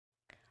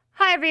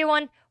Hi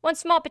everyone,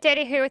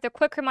 1SmolPot8o here with a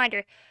quick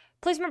reminder.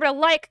 Please remember to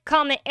like,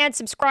 comment, and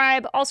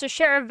subscribe. Also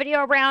share our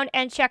video around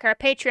and check our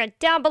Patreon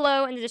down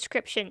below in the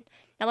description.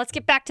 Now let's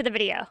get back to the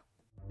video.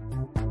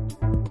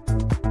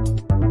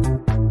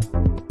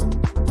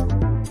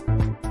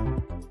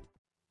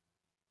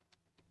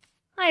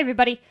 Hi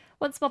everybody,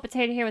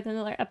 1SmolPot8o here with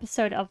another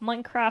episode of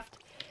Minecraft.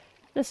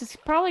 This is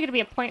probably going to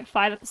be a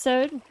 0.5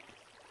 episode.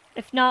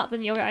 If not,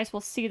 then you guys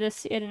will see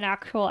this in an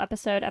actual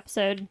episode.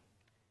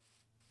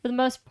 For the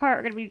most part,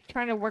 we're going to be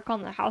trying to work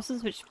on the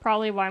houses, which is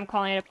probably why I'm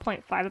calling it a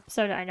 0.5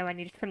 episode. I know I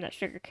need to trim that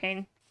sugar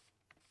cane.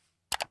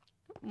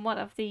 One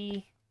of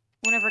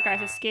our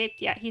guys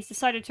escaped. Yeah, he's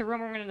decided to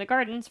roam around in the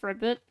gardens for a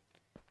bit.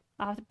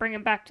 I'll have to bring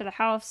him back to the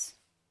house.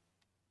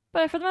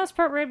 But for the most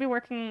part, we're going to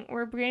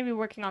be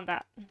working on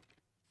that. We're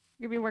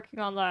going to be working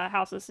on the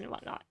houses and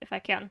whatnot, if I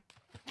can.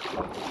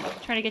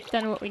 Trying to get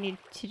done what we need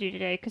to do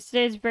today, because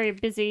today is very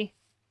busy.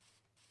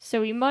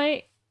 So we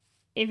might,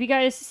 if you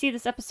guys see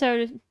this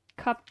episode,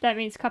 that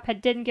means Cuphead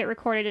didn't get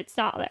recorded. It's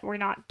not that we're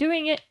not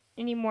doing it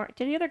anymore.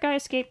 Did the other guy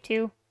escape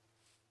too?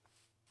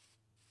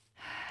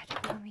 I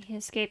don't know, he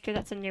escaped or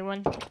that's a new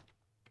one.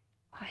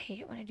 I hate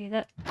it when I do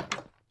that.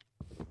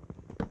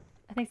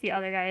 I think the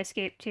other guy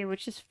escaped too,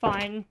 which is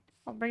fine.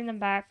 I'll bring them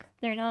back.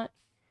 They're not.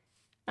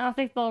 I don't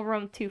think they'll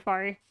roam too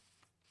far.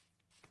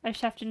 I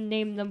just have to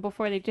name them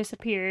before they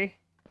disappear.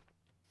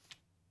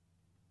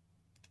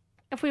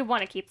 If we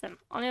want to keep them.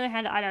 On the other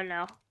hand, I don't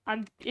know.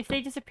 If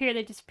they disappear,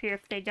 they disappear.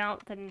 If they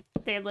don't, then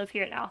they live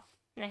here now.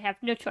 And they have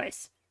no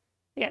choice.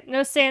 They got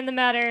no say in the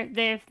matter.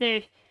 They're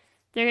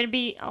going to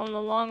be on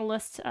the long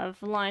list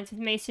of lines with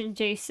Mason,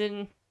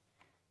 Jason,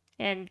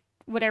 and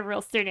whatever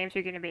else their names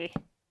are going to be.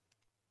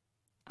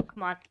 Oh,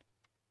 come on.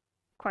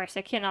 Of course,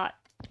 I cannot.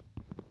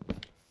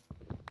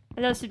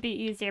 Those would be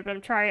easier,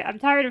 but I'm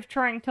tired of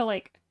trying to,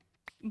 like,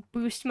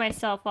 boost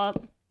myself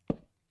up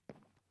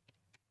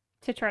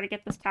to try to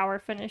get this tower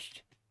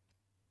finished.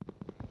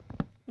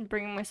 And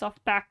bringing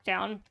myself back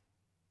down.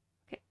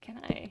 Okay,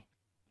 can I?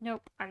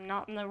 Nope, I'm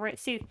not in the right.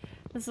 See,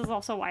 this is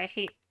also why I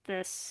hate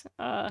this,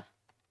 part.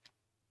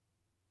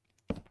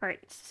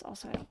 This is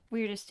also the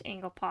weirdest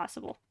angle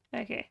possible.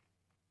 Okay.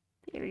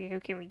 There we go.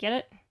 Can we get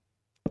it?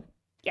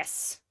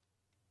 Yes.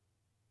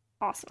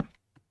 Awesome.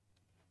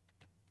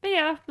 But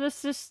yeah,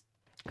 this is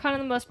kind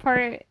of the most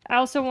part. I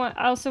also want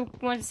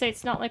to say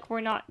it's not like we're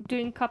not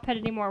doing Cuphead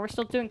anymore. We're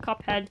still doing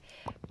Cuphead.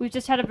 We've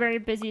just had a very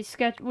busy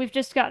schedule. We've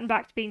just gotten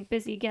back to being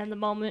busy again the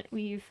moment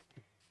we've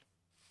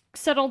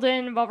settled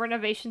in while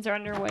renovations are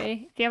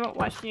underway. If you haven't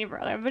watched any of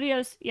our other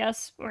videos,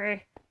 yes,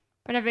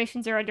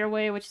 renovations are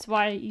underway, which is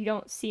why you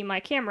don't see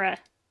my camera.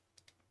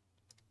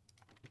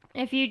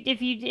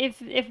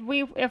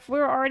 If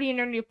we're already in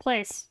our new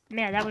place,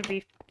 man, that would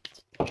be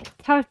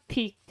a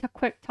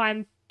quick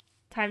time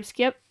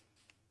skip.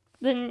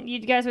 Then you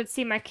guys would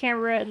see my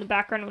camera and the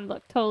background would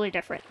look totally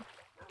different.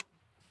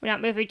 We're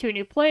not moving to a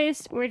new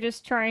place, we're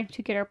just trying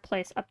to get our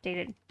place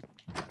updated.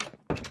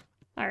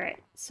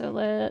 Alright, so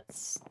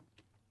let's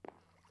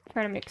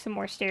try to make some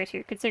more stairs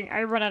here, considering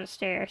I run out of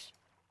stairs.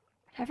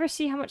 Never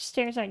see how much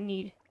stairs I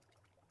need.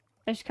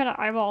 I just kind of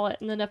eyeball it,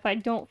 and then if I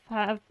don't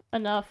have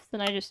enough, then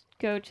I just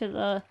go to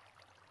the...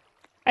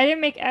 I either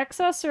make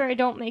excess or I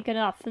don't make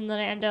enough, and then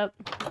I end up...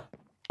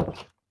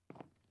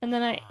 And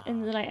then I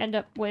end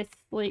up with,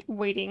 like,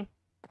 waiting.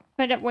 If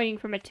I end up waiting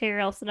for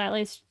materials, then I at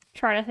least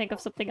try to think of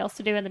something else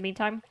to do in the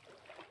meantime.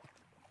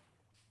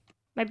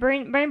 My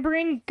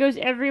brain goes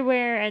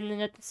everywhere, and then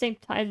at the same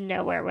time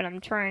nowhere when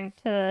I'm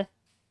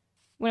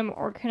when I'm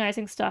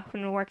organizing stuff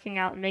and working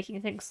out and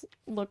making things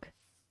look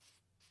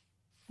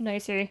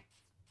nicer.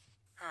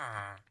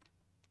 I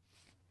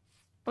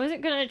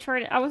wasn't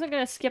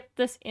gonna skip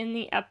this in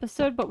the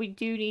episode, but we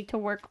do need to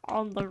work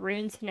on the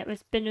runes,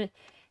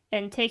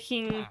 and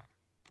taking...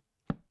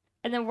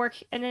 And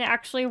then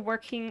actually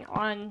working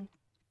on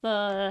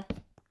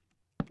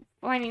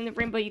finding the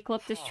rainbow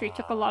eucalyptus tree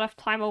took a lot of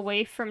time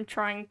away from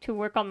trying to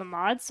work on the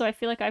mods, so I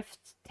feel like I've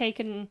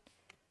taken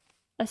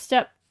a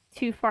step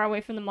too far away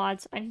from the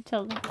mods. I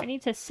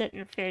need to sit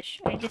and fish.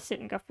 I need to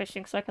sit and go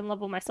fishing so I can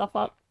level myself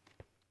up.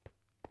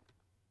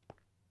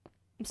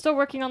 I'm still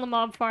working on the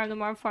mob farm. The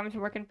mob farm is a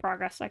work in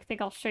progress. I think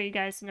I'll show you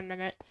guys in a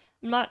minute.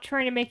 I'm not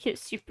trying to make it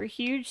super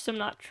huge, so I'm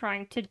not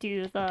trying to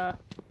do the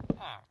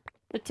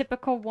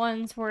typical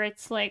ones where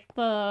it's like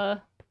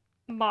the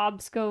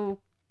mobs go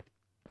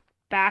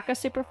back a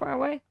super far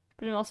away,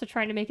 but I'm also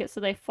trying to make it so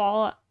they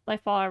fall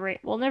at rate.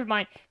 Well, never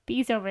mind.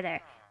 Bee's over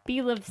there.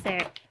 Bee lives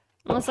there.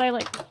 Unless I,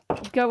 like,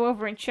 go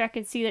over and check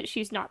and see that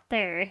she's not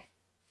there.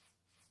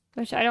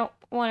 Which I don't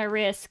want to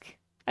risk.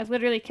 I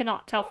literally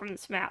cannot tell from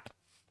this map.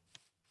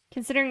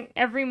 Considering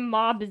every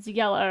mob is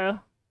yellow,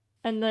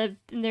 and the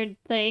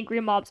angry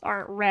mobs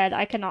aren't red,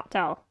 I cannot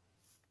tell.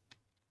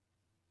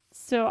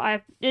 So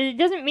it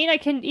doesn't mean I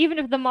can, even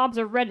if the mobs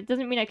are red, it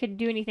doesn't mean I can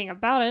do anything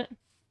about it.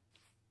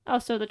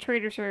 Also, the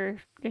traders are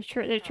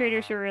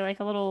like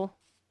a little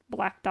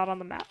black dot on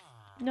the map.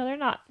 No, they're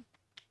not.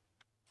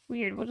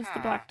 Weird, what is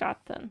the black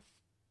dot then?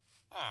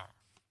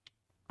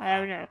 I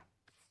don't know.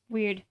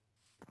 Weird.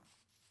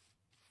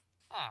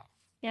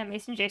 Yeah,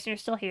 Mason and Jason are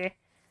still here.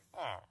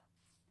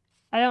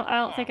 I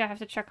don't think I have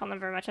to check on them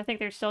very much. I think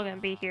they're still gonna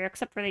be here,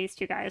 except for these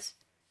two guys.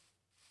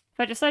 If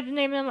I decide to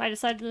name them, I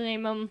decide to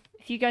name them.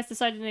 If you guys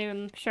decide to name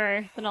them,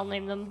 sure, then I'll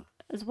name them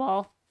as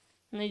well.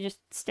 And they just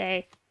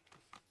stay.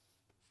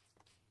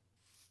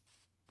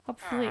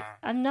 Hopefully,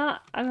 I'm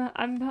not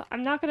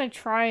gonna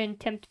try and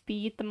tempt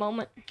B at the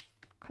moment,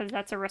 because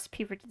that's a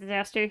recipe for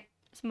disaster.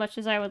 As much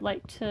as I would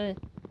like to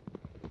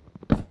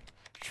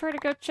try to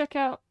go check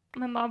out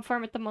my mob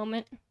farm at the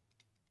moment.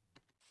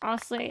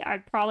 Honestly,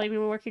 I'd probably be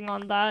working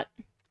on that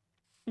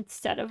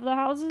instead of the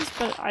houses,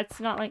 but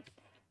it's not like...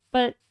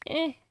 But,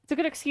 it's a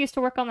good excuse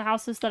to work on the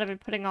houses that I've been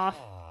putting off.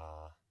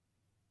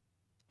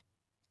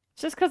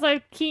 It's just because I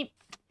keep...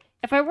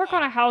 If I work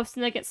on a house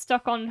and I get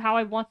stuck on how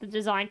I want the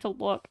design to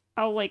look,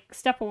 I'll, like,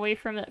 step away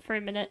from it for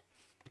a minute,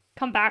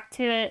 come back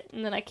to it,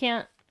 and then I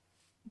can't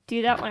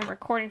do that when I'm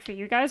recording for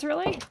you guys,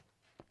 really.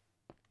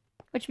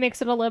 Which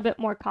makes it a little bit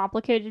more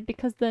complicated,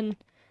 because then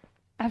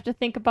I have to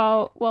think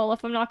about, well,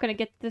 if I'm not going to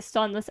get this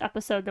done this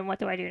episode, then what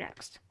do I do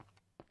next?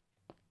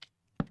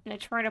 And I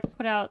try to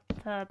put out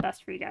the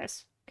best for you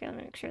guys. Okay, let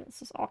me make sure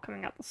this is all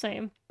coming out the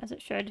same as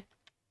it should.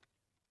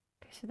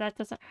 Okay, so that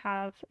doesn't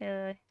have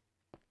a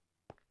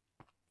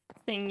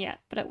thing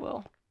yet, but it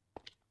will.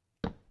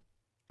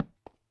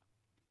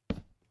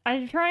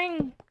 I'm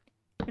trying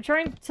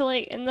to,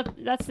 like, and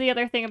that's the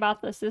other thing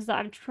about this, is that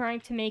I'm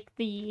trying to make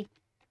the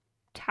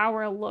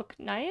tower look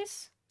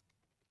nice.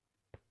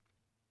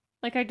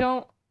 Like,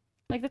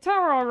 the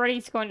tower already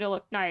is going to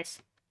look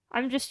nice.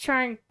 I'm just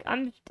trying,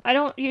 I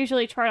don't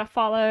usually try to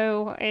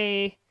follow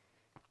a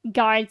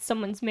guide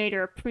someone's made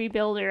or a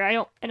pre-builder.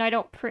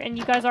 And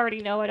you guys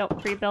already know I don't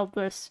pre-build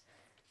this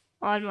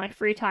on my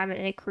free time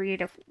in a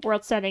creative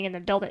world setting and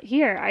then build it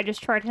here. I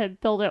just try to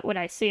build it when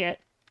I see it.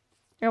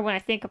 Or when I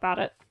think about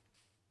it.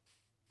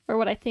 Or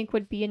what I think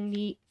would be a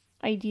neat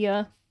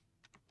idea.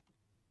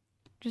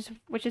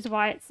 Which is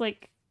why it's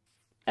like...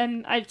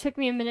 it took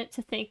me a minute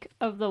to think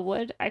of the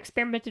wood. I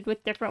experimented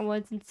with different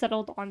woods and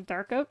settled on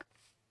dark oak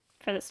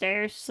for the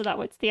stairs, so that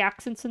it's the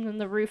accents, and then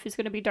the roof is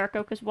going to be dark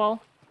oak as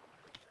well.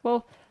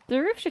 Well, the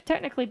roof should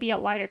technically be a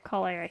lighter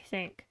color, I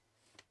think.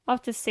 I'll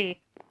have to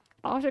see.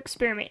 I'll have to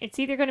experiment. It's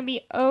either going to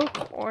be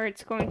oak, or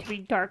it's going to be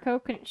dark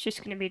oak, and it's just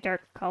going to be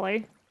dark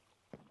color.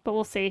 But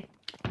we'll see.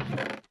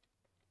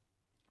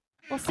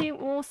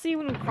 We'll see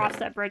when we cross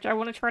that bridge. I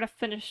want to try to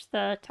finish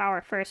the tower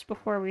first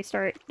before we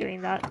start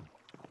doing that.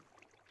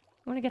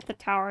 I want to get the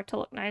tower to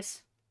look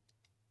nice.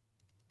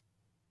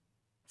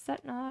 Is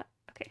that not?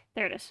 Okay,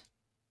 there it is.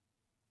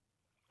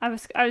 I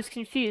was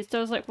confused. I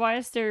was like, why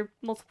is there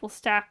multiple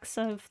stacks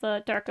of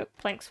the dark oak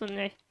planks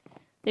when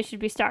they should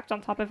be stacked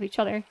on top of each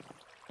other?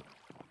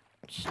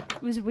 Which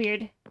was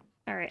weird.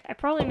 Alright, I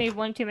probably made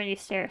one too many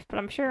stairs, but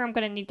I'm sure I'm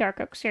gonna need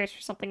dark oak stairs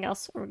for something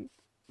else or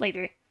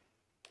later.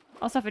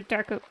 I also have a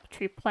dark oak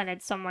tree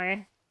planted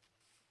somewhere.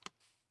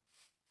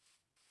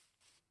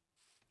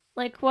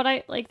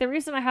 The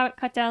reason I haven't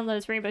cut down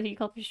those rainbow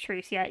eucalyptus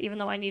trees yet, even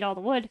though I need all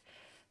the wood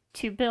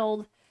to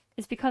build,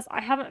 is because I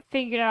haven't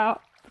figured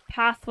out the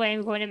pathway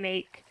I'm going to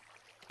make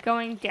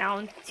going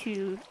down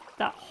to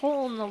that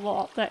hole in the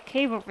wall, that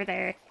cave over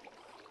there.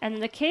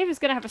 And the cave is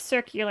going to have a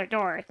circular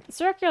door. The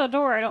circular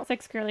door I don't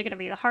think is really going to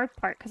be the hard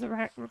part, because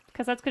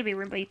that's going to be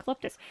rainbow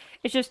eucalyptus.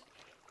 It's just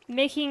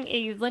making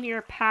a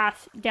linear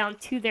path down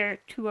to there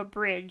to a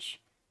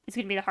bridge is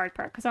going to be the hard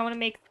part, because I want to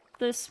make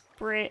this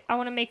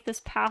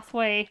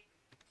pathway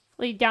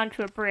lead down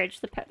to a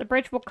bridge. The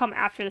bridge will come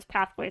after this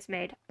pathway is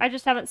made. I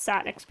just haven't sat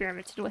and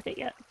experimented with it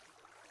yet.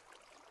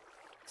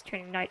 It's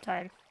turning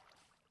nighttime.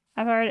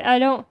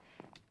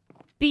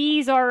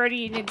 Bees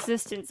already in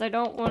existence. I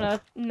don't want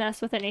to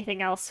mess with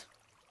anything else.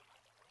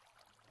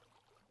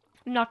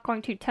 I'm not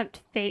going to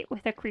tempt fate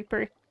with a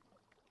creeper.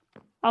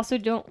 Also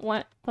don't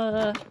want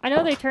I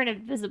know they turn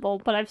invisible,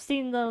 but I've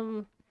seen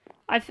them...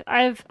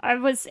 There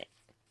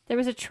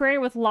was a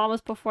train with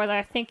llamas before that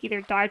I think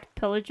either died to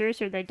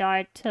pillagers or they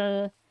died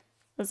to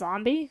a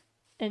zombie,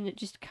 and it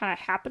just kind of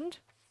happened.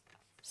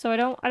 So I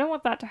don't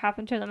want that to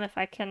happen to them if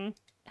I can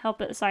help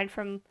it, aside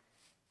from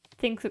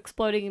things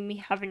exploding and me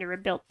having to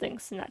rebuild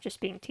things and that just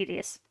being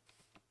tedious.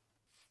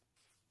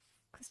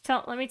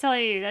 Let me tell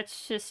you,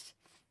 that's just...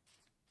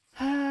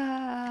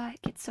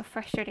 it gets so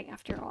frustrating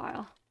after a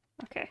while.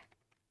 Okay.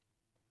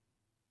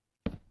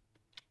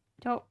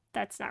 Nope,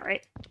 that's not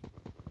right.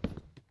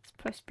 It's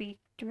supposed to be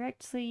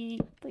directly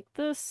like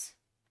this.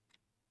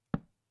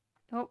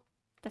 Nope,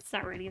 that's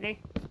not right either.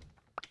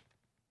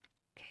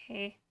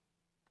 Okay.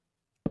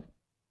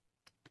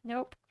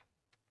 Nope.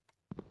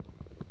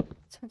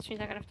 So which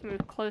means I'm gonna have to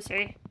move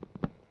closer.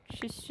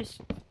 Which is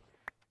just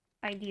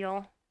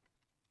ideal.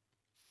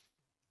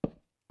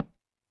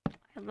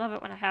 I love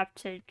it when I have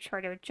to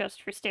try to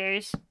adjust for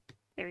stairs.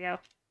 There we go.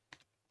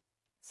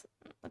 So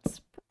let's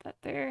put that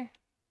there.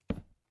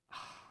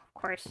 Of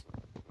course.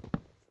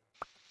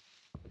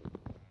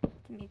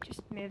 Let me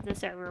just move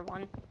this over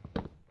one.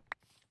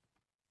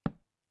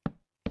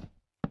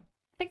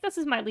 I think this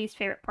is my least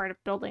favorite part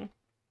of building.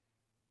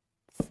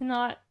 It's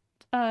not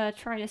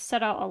trying to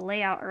set out a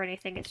layout or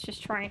anything. It's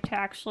just trying to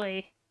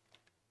actually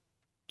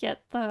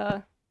get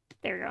the...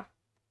 There you go.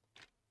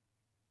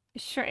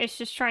 It's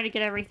just trying to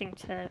get everything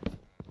to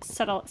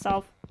settle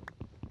itself.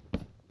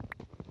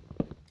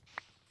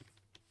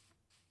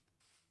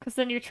 Because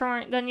then you're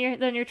trying to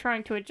you're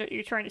trying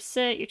to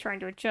sit, you're trying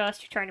to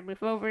adjust, you're trying to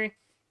move over.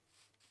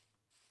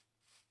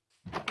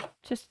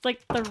 Just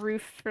like the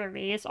roof for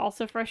me is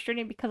also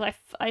frustrating because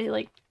I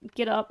like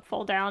get up,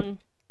 fall down.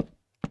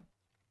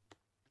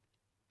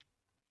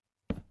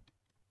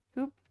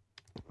 Oop.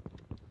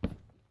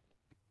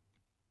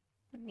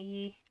 Let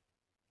me.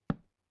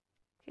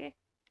 Okay.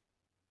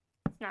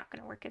 It's not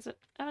gonna work, is it?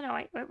 Oh no,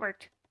 it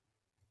worked.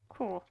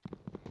 Cool.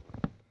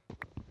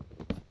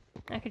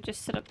 I could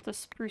just set up the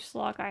spruce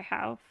log I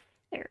have.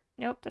 There.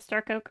 Nope, that's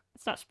dark oak.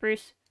 It's not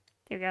spruce.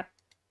 There we go.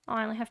 Oh,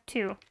 I only have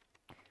 2.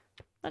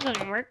 That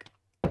doesn't work.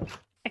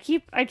 I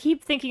keep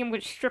thinking I'm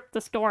going to strip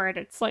this door, and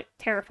it's like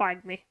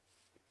terrifying me.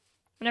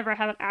 Whenever I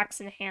have an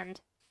axe in hand.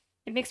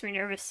 It makes me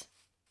nervous.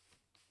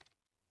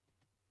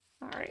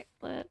 Alright,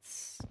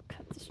 let's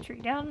cut this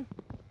tree down.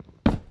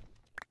 Oh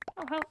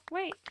hell,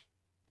 wait.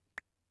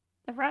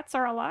 The rats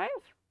are alive?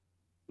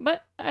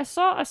 But I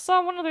saw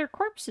one of their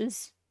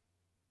corpses.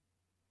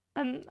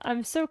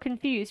 I'm so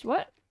confused.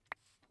 What?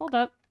 Hold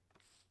up.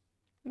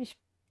 Let me just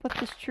put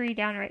this tree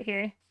down right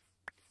here.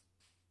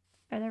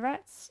 Are the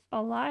rats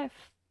alive?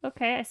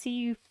 Okay, I see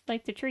you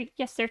like the tree.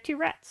 Yes, there are 2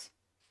 rats.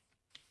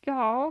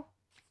 Go.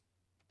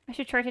 I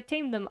should try to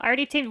tame them. I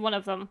already tamed one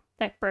of them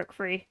that broke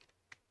free.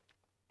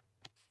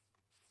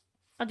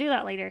 I'll do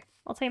that later.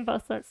 I'll tame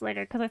both those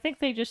later because I think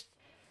they just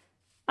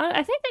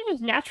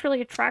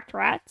naturally attract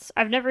rats.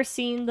 I've never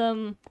seen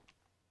them,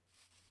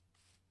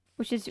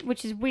 which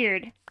is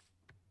weird.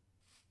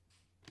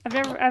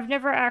 I've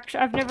never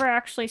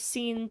actually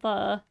seen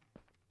the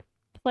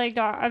plague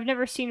dog. I've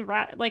never seen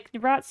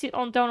rats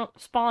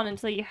don't spawn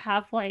until you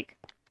have like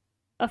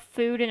a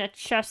food in a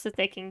chest that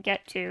they can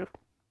get to.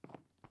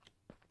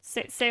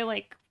 Say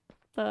like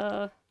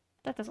that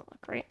doesn't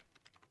look right.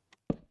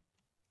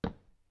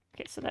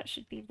 Okay, so that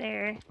should be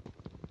there.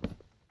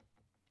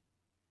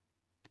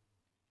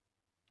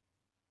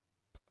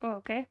 Oh,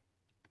 okay.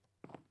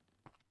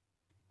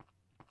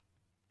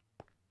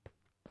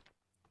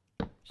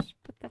 Just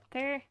put that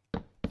there.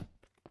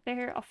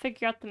 There. I'll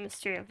figure out the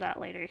mystery of that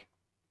later.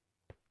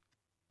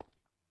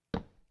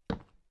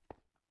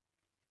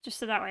 Just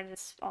so that way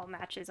this all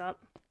matches up.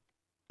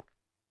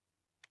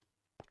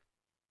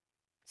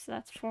 So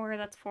that's 4,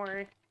 that's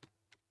 4.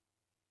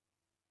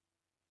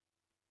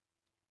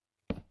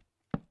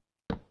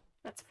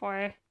 That's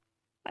 4.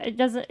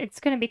 It's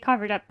gonna be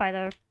covered up by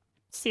the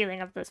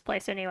ceiling of this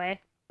place anyway.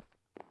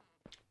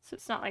 So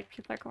it's not like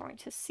people are going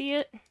to see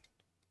it.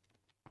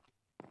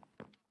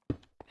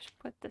 Just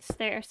put this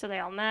there so they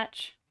all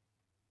match.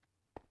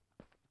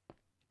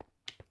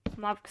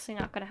 I'm obviously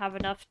not gonna have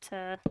enough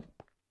to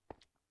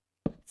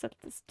set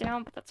this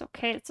down, but that's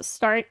okay. It's a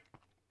start.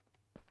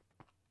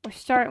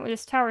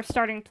 This tower's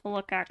starting to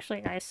look actually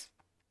nice.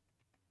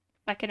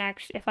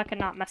 If I can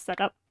not mess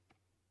that up.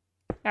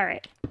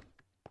 Alright.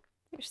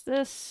 There's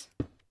this.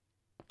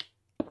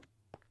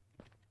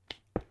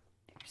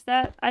 There's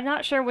that. I'm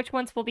not sure which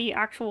ones will be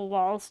actual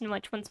walls and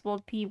which ones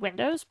will be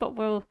windows, but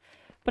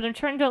I'm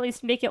trying to at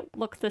least make it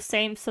look the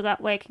same so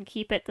that way I can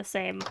keep it the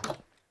same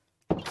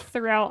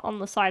throughout on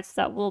the sides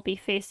that will be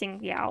facing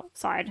the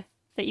outside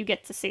that you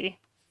get to see.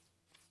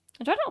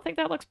 Which I don't think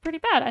that looks pretty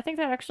bad. I think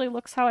that actually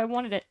looks how I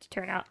wanted it to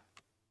turn out.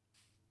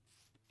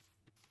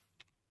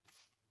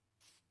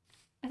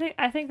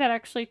 I think that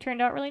actually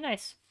turned out really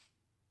nice.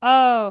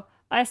 Oh,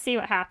 I see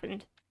what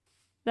happened.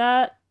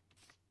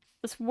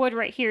 This wood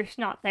right here is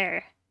not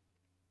there.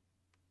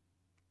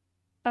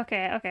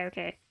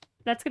 Okay.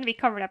 That's gonna be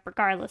covered up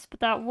regardless, but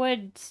that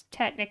wood's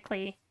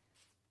technically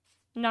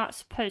not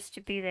supposed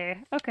to be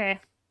there. Okay.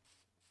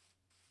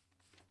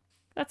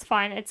 That's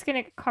fine. It's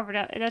gonna get covered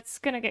up. That's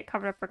gonna get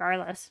covered up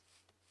regardless.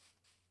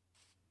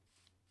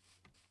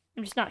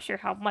 I'm just not sure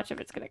how much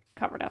of it's gonna get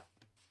covered up.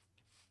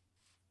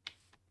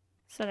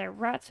 So there are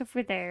rats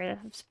over there that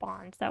have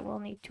spawned that we'll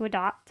need to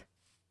adopt.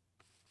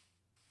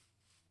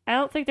 I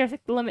don't think there's a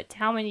limit to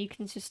how many you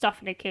can just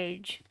stuff in a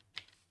cage.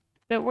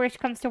 But worst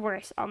comes to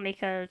worst,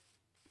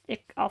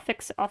 I'll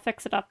fix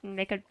it up and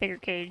make a bigger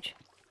cage.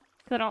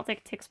 Because I don't think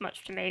it takes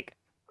much to make.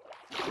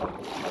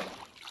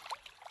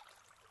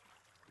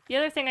 The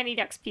other thing I need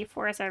XP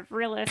for is I've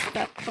realized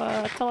that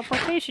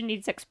teleportation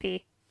needs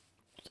XP.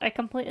 Which I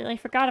completely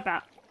forgot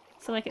about.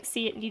 So like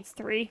it needs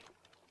 3.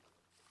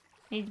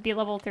 It needs to be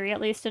level 3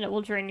 at least, and it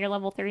will drain your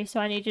level 3, so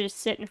I need to just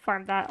sit and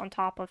farm that on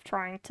top of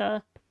trying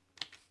to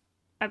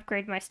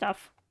upgrade my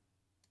stuff.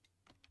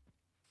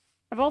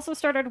 I've also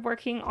started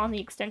working on the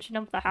extension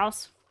of the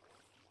house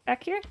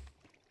back here.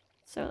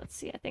 So let's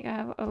see, I think I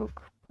have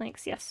oak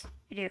planks. Yes,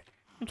 I do.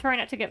 I'm trying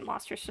not to get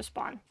monsters to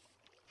spawn.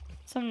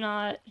 So I'm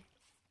not...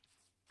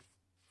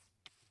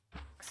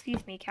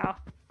 Excuse me, cow.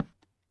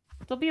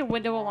 There'll be a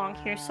window along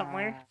here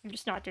somewhere. I'm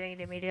just not doing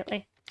it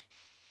immediately.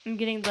 I'm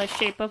getting the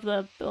shape of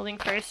the building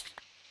first.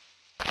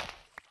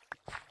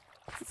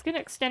 It's gonna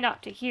extend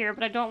out to here,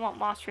 but I don't want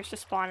monsters to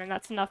spawn, and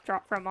that's enough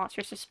drop for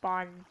monsters to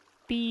spawn.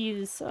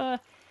 Bees,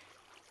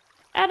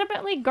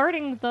 adamantly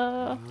guarding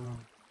the...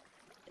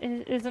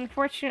 is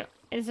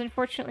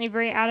unfortunately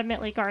very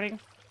adamantly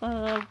guarding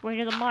the way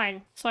to the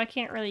mine, so I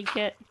can't really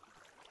get...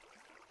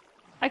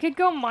 I could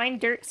go mine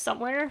dirt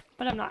somewhere,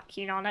 but I'm not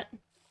keen on it.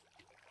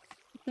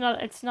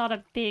 It's not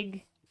a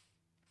big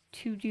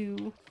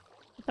to-do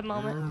at the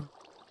moment.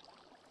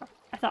 Oh,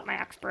 I thought my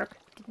axe broke.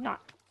 Did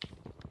not.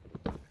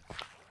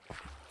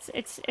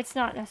 It's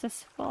not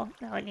necessary. Well,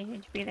 no, it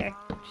needed to be there.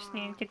 Just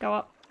needed to go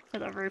up to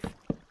the roof.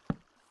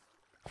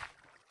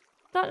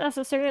 Not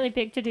necessarily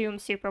big to do. I'm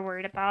super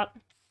worried about.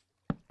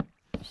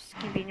 Just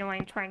gonna be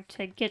annoying trying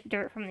to get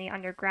dirt from the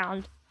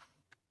underground.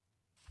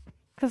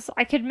 Because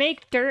I could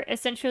make dirt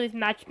essentially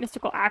with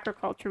mystical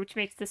agriculture, which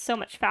makes this so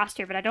much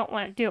faster, but I don't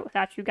want to do it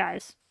without you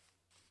guys.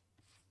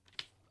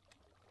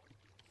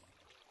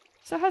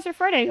 So how's your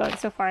Friday going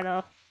so far,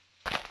 though?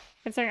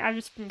 Considering I've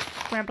just been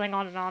rambling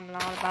on and on and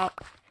on about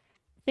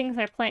things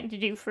I plan to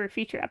do for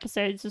future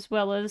episodes, as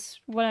well as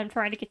what I'm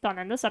trying to get done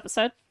in this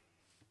episode.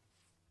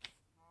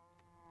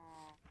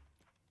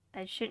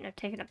 I shouldn't have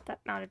taken up that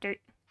amount of dirt.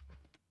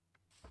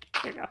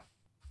 There we go.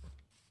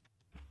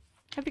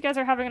 Hope you guys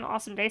are having an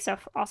awesome day,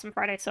 awesome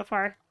Friday so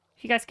far.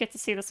 If you guys get to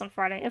see this on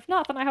Friday. If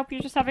not, then I hope you're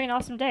just having an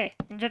awesome day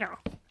in general.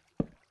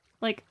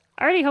 Like,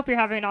 I already hope you're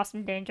having an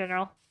awesome day in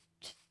general.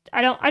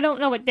 I don't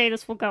know what day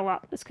this will go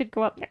up. This could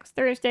go up next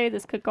Thursday.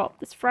 This could go up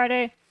this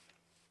Friday.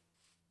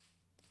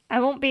 I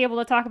won't be able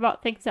to talk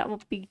about things that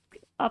will be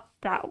up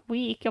that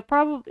week. It'll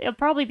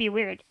probably be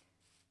weird.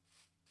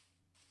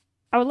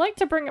 I would like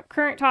to bring up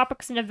current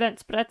topics and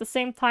events, but at the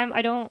same time,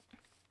 I don't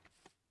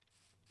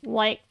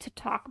like to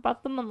talk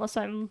about them unless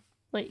I'm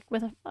like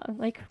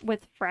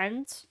with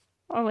friends,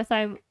 or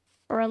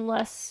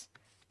unless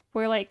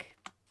we're like,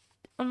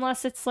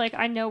 unless it's like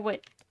I know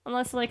what,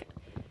 unless like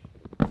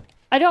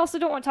I also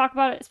don't want to talk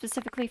about it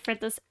specifically for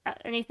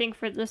anything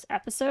for this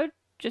episode,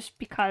 just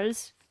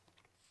because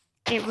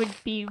it would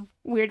be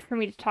weird for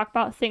me to talk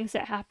about things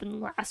that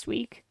happened last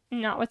week,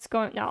 not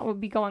what would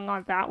be going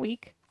on that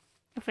week,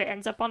 if it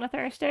ends up on a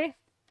Thursday.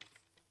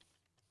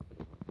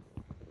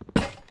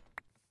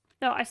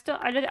 So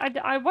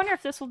I wonder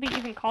if this will be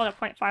even called a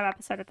 0.5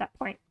 episode at that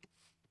point.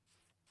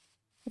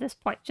 At this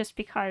point, just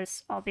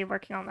because I'll be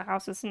working on the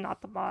houses and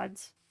not the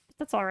mods. But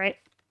that's alright.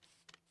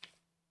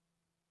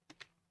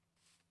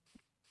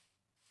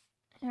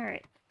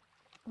 Alright.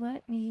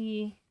 Let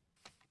me...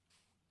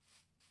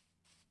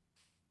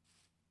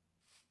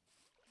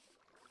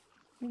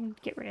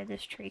 get rid of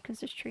this tree, because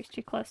this tree's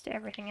too close to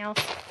everything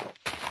else.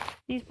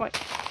 These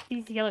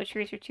yellow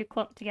trees are too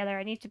clumped together.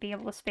 I need to be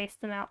able to space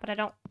them out, but I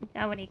don't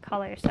know any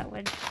colors that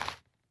would...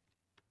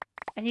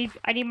 I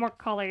need more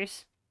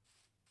colors.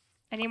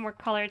 I need more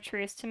colored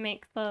trees to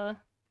make the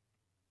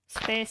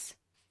space.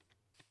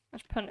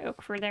 Let's put an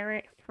oak for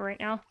right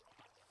now.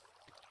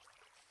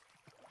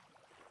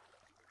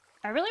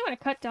 I really want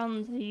to cut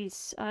down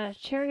these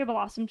cherry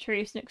blossom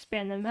trees and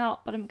expand them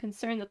out, but I'm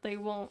concerned that they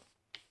won't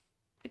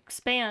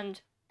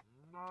expand.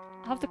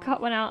 I'll have to cut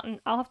one out, and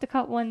I'll have to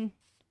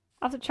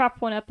chop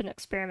one up and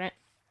experiment.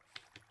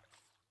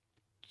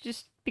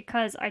 Just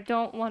because I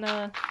don't want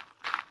to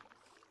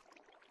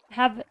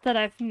have it that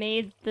I've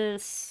made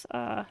this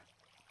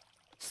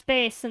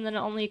space and then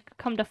only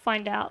come to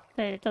find out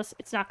that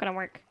it's not going to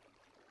work.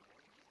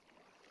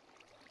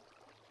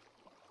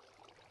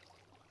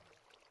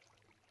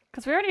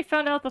 Because we already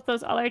found out that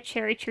those other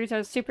cherry trees I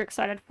was super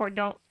excited for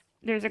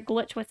there's a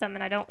glitch with them,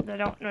 and they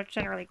don't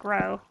generally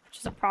grow, which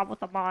is a problem with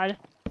the mod.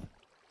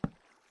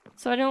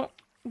 So I don't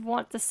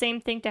want the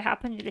same thing to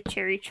happen to the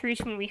cherry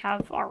trees when we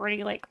have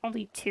already like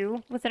only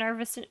two within our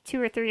vicinity,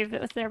 2 or 3 of it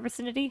within our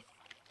vicinity.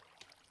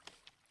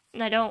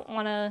 And I don't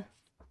want to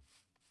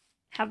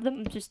have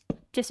them just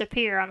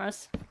disappear on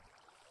us.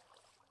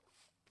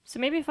 So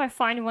maybe if I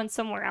find one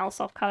somewhere else,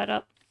 I'll cut it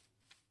up.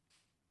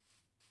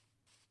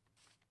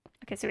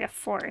 Okay, so we have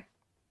 4.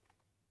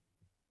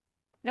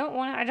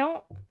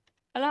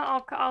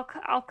 I'll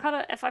cut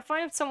it if I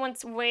find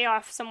someone's way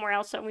off somewhere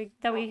else that we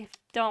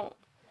don't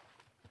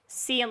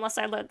see unless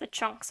I load the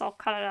chunks. I'll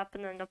cut it up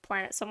and then I'll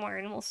plant it somewhere,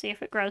 and we'll see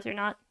if it grows or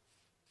not.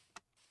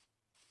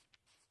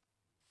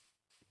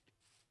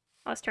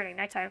 Oh, it's turning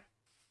nighttime.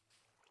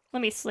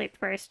 Let me sleep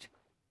first.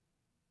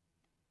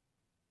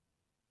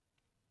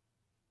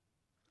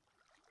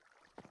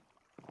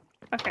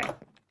 Okay.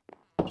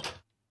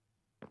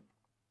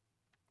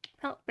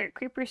 Oh, there are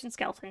creepers and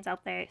skeletons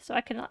out there, so I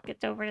cannot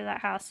get over to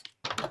that house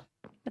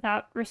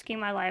without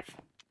risking my life.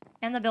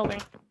 And the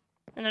building.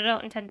 And I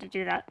don't intend to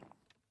do that.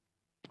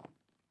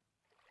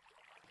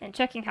 And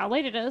checking how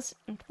late it is,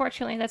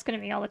 unfortunately, that's going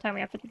to be all the time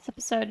we have for this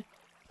episode.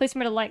 Please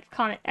remember to like,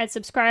 comment, and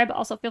subscribe.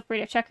 Also, feel free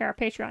to check out our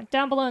Patreon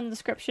down below in the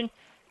description.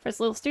 For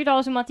as little as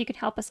 $3 a month, you can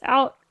help us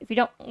out. If you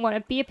don't want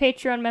to be a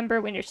Patreon member,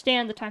 we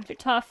understand the times are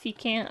tough. You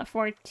can't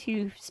afford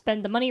to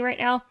spend the money right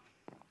now.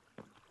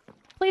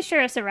 Please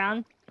share us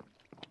around.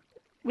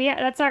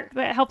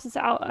 That helps us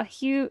out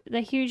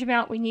the huge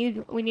amount we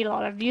need. We need a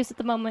lot of views at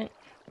the moment.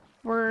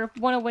 We're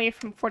one away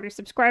from 40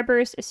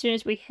 subscribers. As soon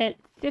as we hit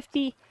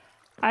 50,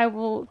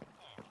 I'll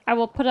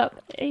put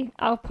up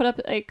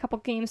a couple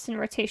games in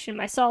rotation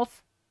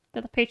myself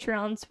that the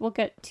patrons will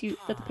get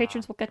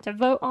to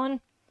vote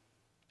on.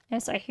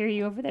 Yes, I hear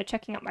you over there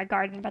checking out my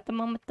garden. But at the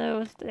moment,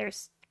 though,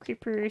 there's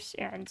creepers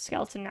and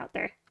skeleton out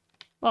there.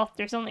 Well,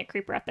 there's only a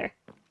creeper out there.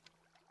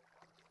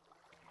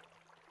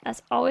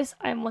 As always,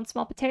 I'm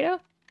 1SmolPot8o,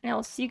 and I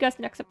will see you guys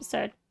next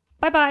episode.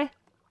 Bye-bye!